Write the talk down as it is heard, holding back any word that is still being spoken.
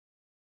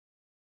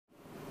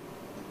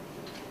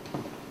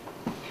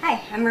Hi,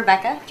 I'm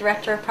Rebecca,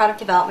 Director of Product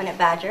Development at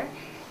Badger,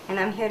 and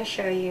I'm here to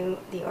show you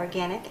the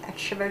organic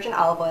extra virgin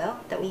olive oil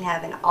that we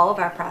have in all of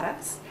our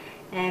products.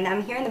 And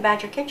I'm here in the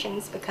Badger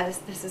kitchens because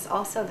this is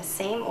also the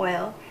same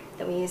oil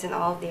that we use in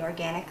all of the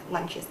organic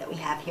lunches that we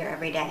have here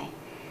every day.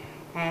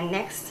 And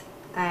next,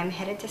 I'm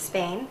headed to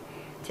Spain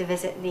to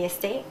visit the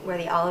estate where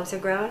the olives are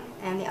grown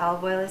and the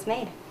olive oil is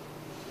made.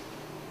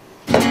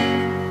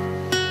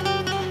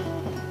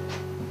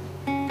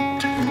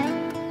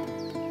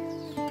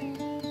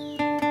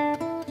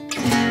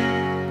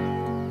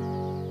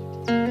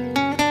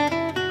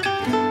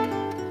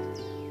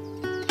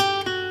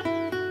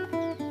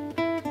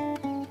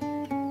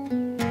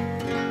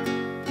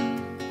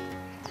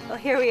 Well,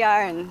 here we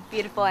are in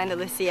beautiful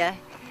Andalusia.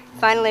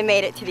 Finally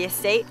made it to the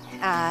estate.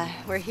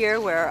 We're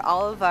here where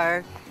all of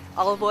our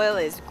olive oil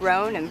is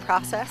grown and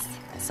processed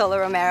at Sola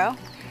Romero,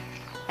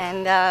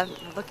 and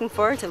looking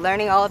forward to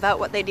learning all about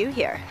what they do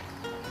here.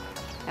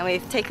 And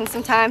we've taken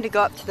some time to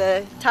go up to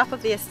the top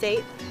of the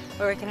estate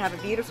where we can have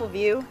a beautiful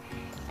view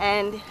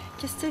and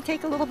just to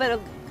take a little bit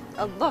of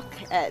a look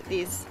at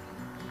these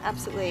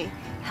absolutely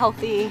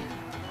healthy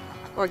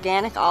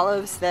organic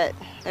olives that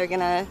they're going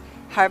to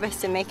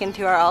harvest and make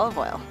into our olive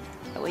oil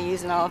that we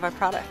use in all of our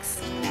products.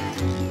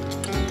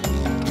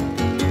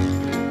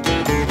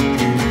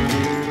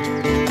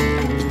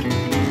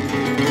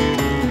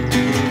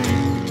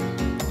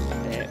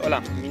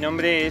 Hola, mi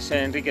nombre es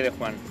Enrique de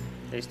Juan.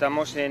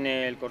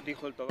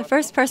 The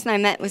first person I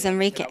met was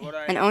Enrique,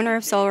 an owner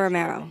of Sola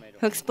Romero,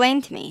 who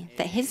explained to me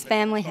that his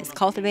family has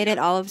cultivated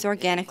olives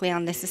organically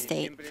on this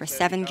estate for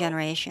 7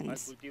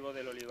 generations.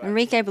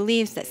 Enrique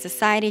believes that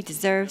society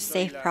deserves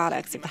safe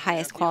products of the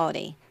highest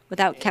quality,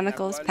 without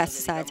chemicals,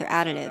 pesticides, or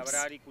additives.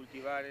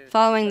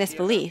 Following this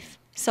belief,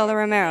 Sola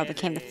Romero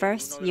became the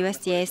first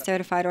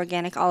USDA-certified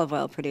organic olive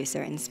oil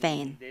producer in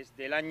Spain.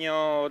 Desde el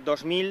año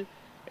 2000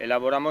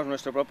 elaboramos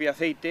nuestro propio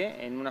aceite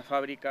en una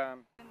fábrica.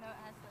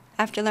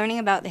 After learning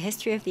about the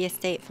history of the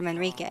estate from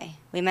Enrique,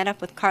 we met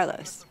up with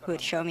Carlos, who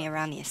would show me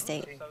around the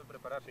estate.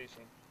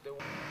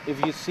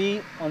 If you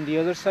see on the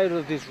other side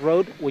of this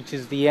road, which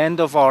is the end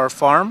of our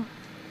farm,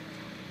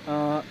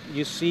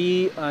 you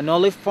see an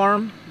olive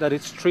farm that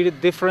is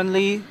treated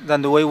differently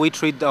than the way we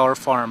treat our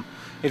farm.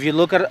 If you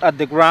look at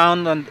the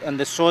ground and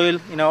the soil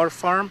in our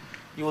farm,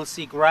 you will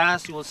see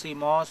grass, you will see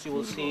moss, you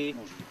will see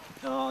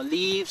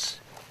leaves,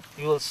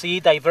 you will see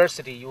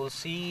diversity, you will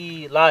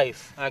see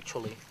life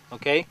actually,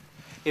 okay?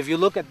 If you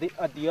look at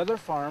the other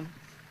farm,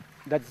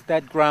 that's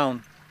dead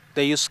ground.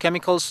 They use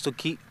chemicals to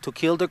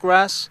kill the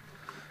grass,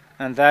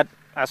 and that,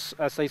 as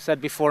I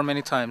said before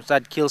many times,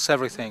 that kills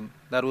everything.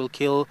 That will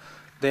kill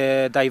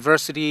the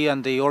diversity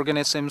and the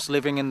organisms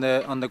living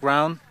on the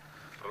ground,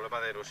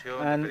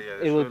 and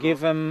it will give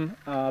them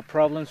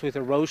problems with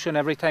erosion.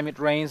 Every time it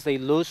rains, they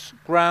lose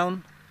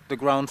ground. The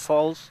ground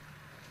falls.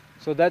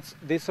 So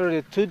these are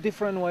the 2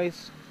 different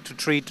ways to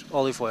treat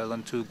olive oil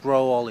and to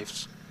grow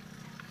olives.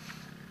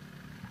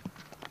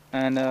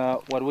 And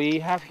what we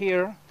have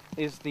here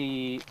is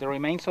the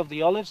remains of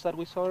the olives that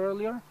we saw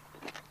earlier,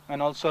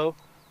 and also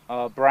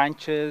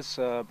branches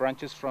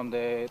from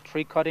the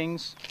tree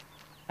cuttings,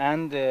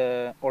 and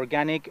the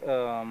organic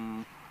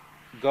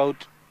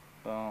goat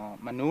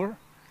manure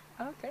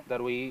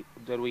that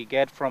we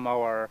get from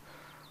our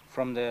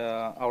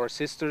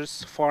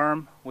sister's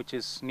farm, which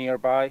is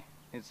nearby.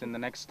 It's in the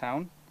next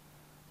town.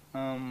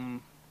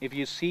 If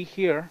you see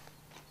here,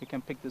 you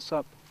can pick this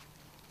up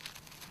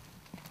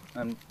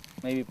and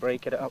maybe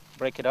break it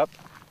up.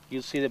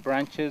 You'll see the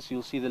branches,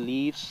 you'll see the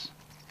leaves,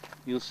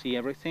 you'll see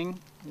everything,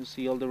 you'll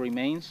see all the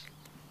remains.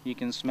 You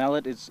can smell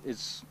it.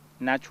 It's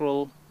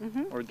natural,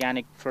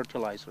 organic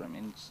fertilizer. I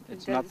mean,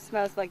 it's not. It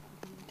smells like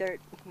dirt.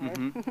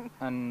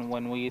 And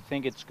when we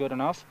think it's good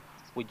enough,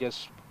 we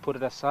just put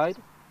it aside,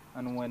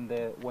 and when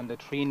the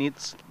tree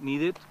needs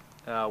it,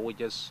 we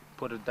just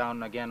put it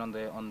down again on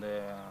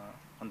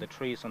the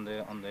trees, on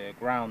the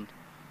ground,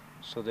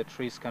 so the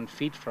trees can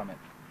feed from it.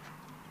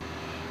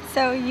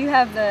 So you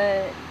have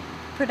the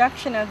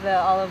production of the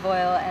olive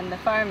oil and the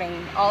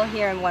farming all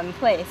here in one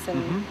place,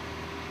 and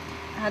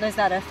how does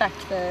that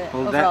affect the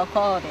overall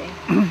quality?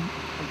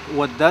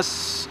 What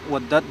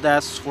that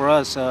does for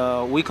us,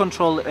 we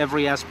control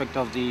every aspect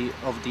of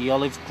the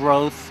olive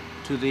growth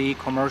to the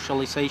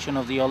commercialization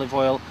of the olive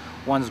oil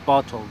once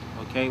bottled.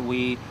 Okay,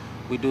 we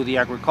do the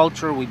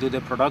agriculture, we do the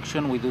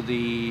production, we do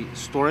the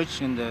storage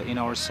in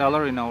our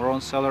cellar, in our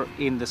own cellar,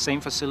 in the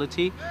same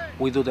facility.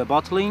 We do the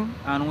bottling,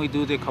 and we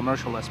do the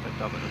commercial aspect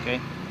of it. Okay,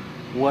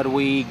 what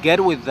we get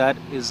with that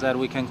is that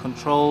we can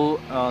control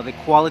the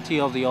quality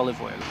of the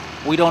olive oil.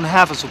 We don't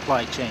have a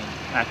supply chain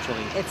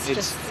actually.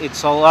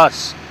 It's all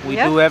us. We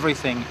do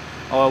everything.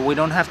 We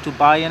don't have to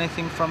buy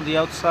anything from the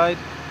outside,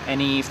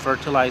 any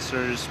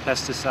fertilizers,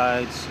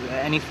 pesticides,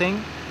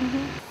 anything.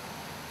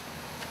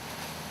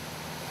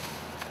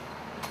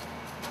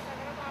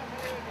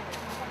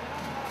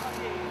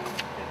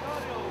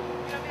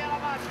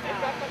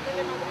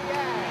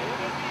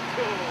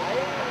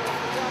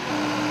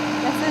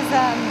 This is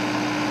a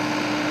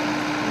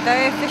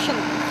very efficient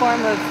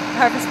form of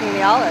harvesting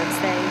the olives.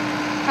 They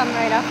come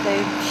right up,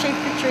 they shake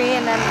the tree,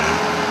 and then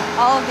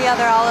all of the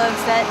other olives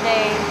that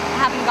they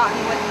haven't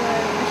gotten with the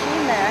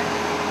machine there,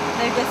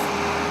 they just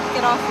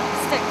get off with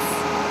the sticks.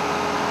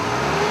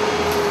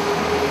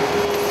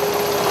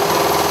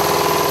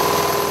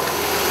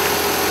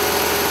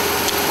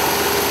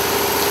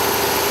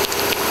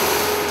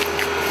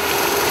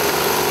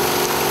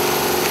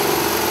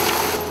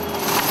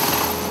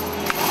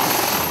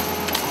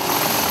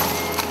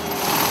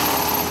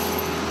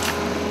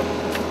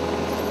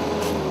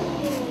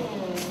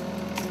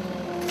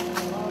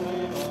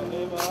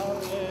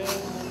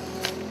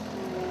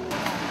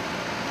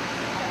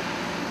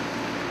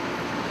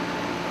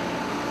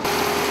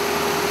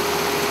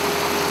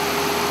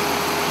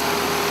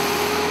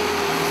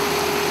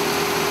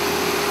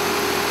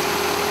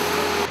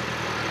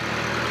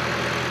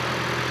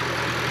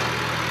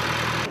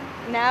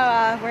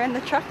 Now we're in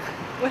the truck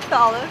with the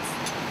olives.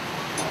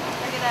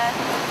 We're gonna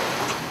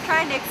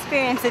try to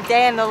experience a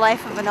day in the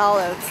life of an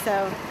olive.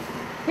 So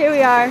here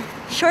we are,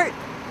 short,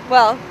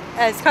 well,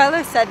 as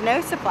Carlos said, no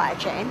supply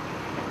chain.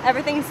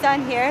 Everything's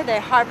done here. They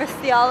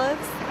harvest the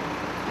olives.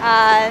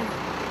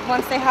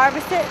 Once they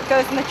harvest it, it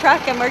goes in the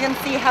truck, and we're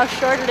gonna see how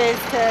short it is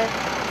to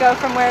go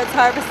from where it's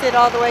harvested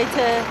all the way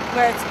to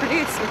where it's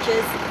produced, which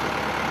is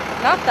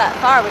not that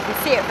far. We can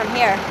see it from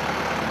here.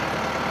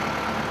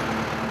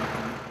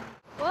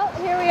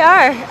 Here we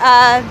are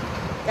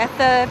at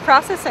the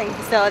processing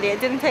facility.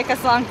 It didn't take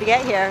us long to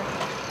get here,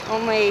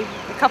 only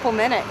a couple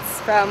minutes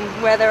from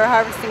where they were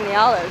harvesting the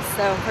olives.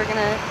 So we're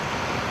gonna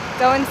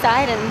go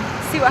inside and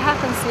see what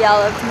happens to the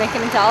olive to make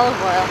it into olive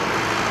oil.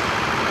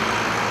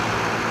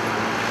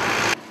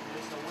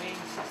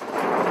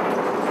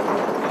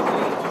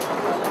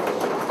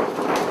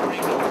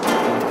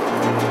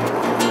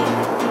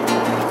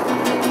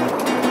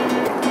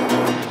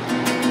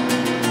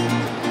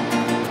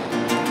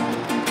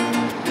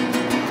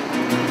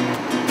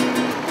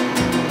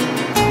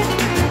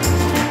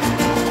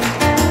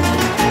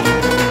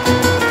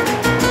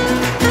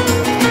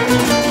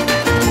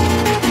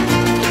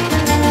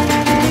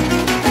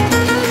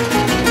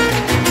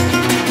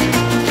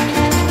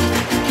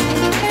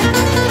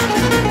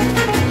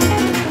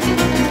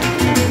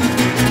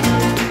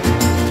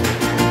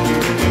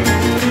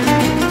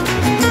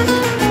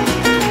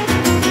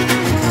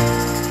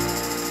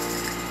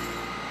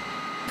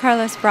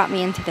 Carlos brought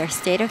me into their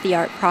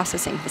state-of-the-art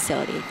processing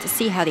facility to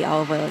see how the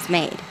olive oil is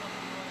made.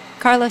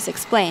 Carlos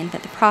explained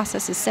that the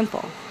process is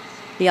simple.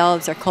 The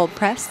olives are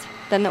cold-pressed,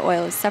 then the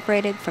oil is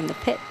separated from the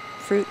pit,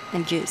 fruit,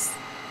 and juice.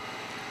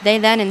 They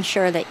then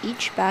ensure that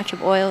each batch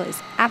of oil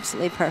is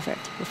absolutely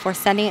perfect before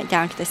sending it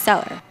down to the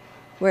cellar,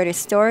 where it is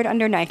stored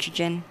under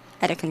nitrogen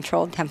at a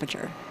controlled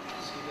temperature.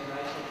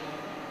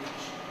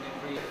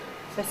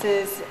 This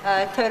is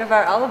a tote of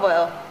our olive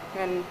oil,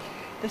 and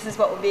this is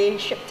what will be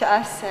shipped to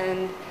us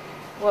and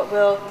what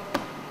we'll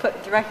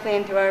put directly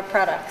into our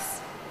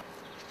products.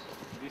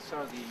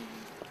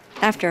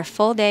 After a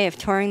full day of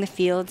touring the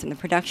fields and the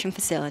production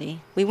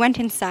facility, we went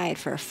inside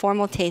for a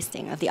formal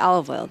tasting of the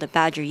olive oil that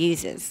Badger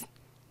uses.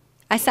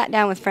 I sat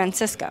down with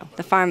Francisco,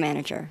 the farm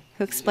manager,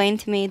 who explained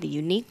to me the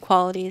unique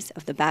qualities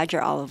of the Badger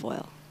olive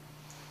oil.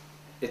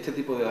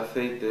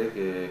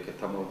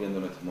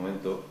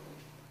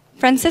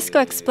 Francisco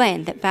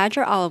explained that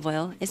Badger olive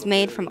oil is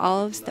made from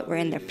olives that were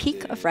in their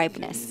peak of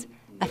ripeness,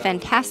 a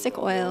fantastic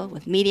oil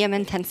with medium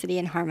intensity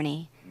and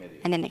harmony,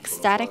 and an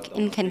ecstatic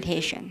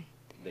incantation.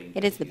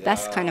 It is the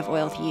best kind of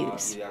oil to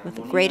use, with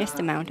the greatest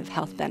amount of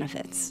health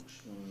benefits.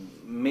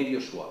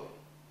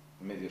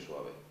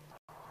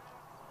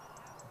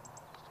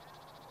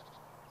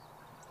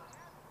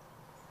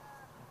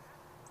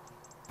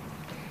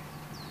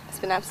 It's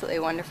been absolutely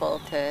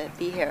wonderful to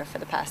be here for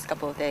the past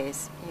couple of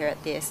days here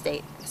at the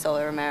estate of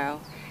Sola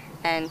Romero,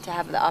 and to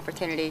have the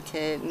opportunity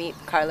to meet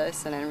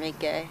Carlos and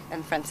Enrique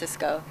and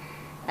Francisco,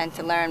 and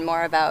to learn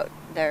more about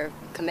their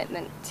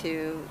commitment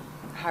to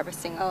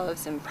harvesting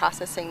olives and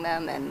processing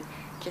them, and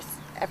just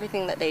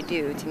everything that they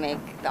do to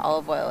make the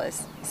olive oil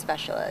as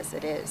special as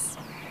it is.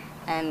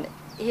 And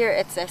here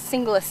it's a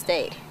single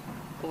estate,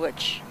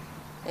 which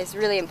is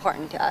really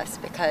important to us,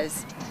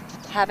 because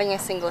having a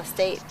single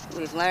estate,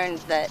 we've learned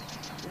that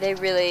they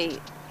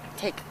really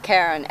take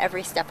care on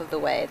every step of the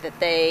way, that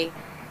they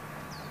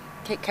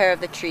take care of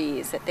the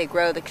trees, that they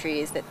grow the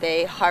trees, that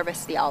they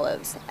harvest the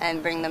olives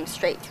and bring them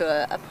straight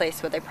to a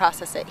place where they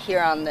process it here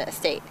on the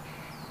estate.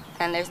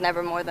 And there's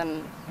never more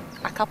than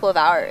a couple of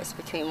hours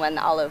between when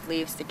the olive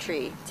leaves the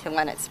tree to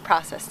when it's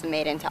processed and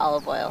made into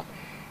olive oil.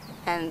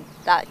 And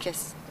that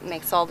just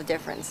makes all the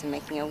difference in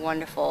making a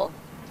wonderful,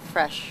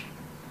 fresh,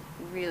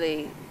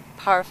 really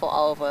powerful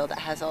olive oil that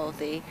has all of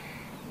the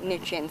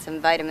nutrients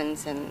and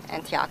vitamins and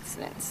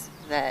antioxidants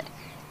that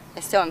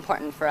is so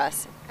important for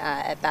us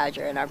at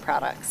Badger in our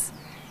products.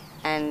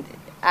 And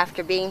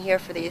after being here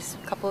for these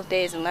couple of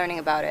days and learning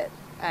about it,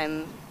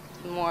 I'm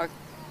more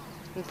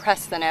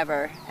impressed than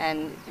ever,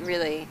 and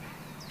really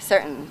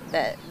certain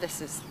that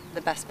this is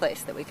the best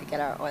place that we could get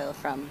our oil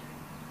from.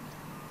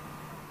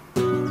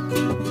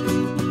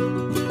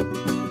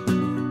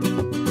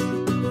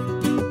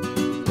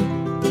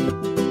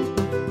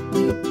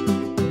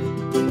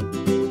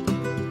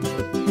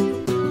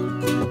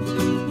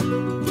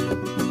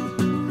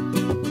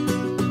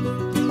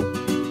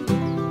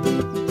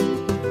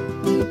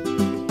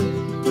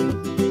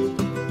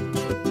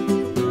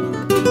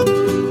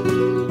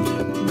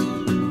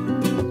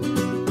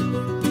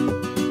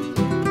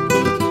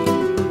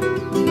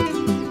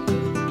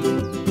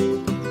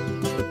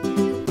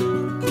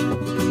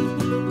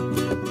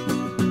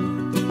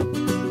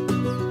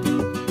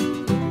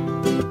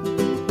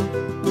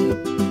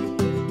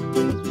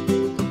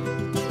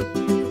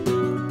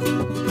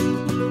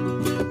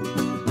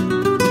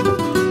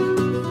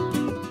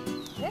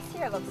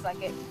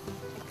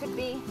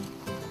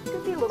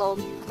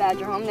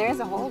 badger home. There is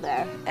a hole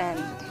there, and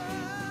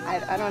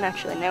I don't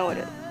actually know what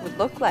it would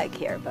look like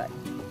here, but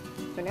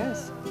who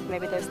knows?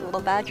 Maybe there's a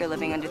little badger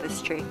living under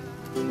this tree.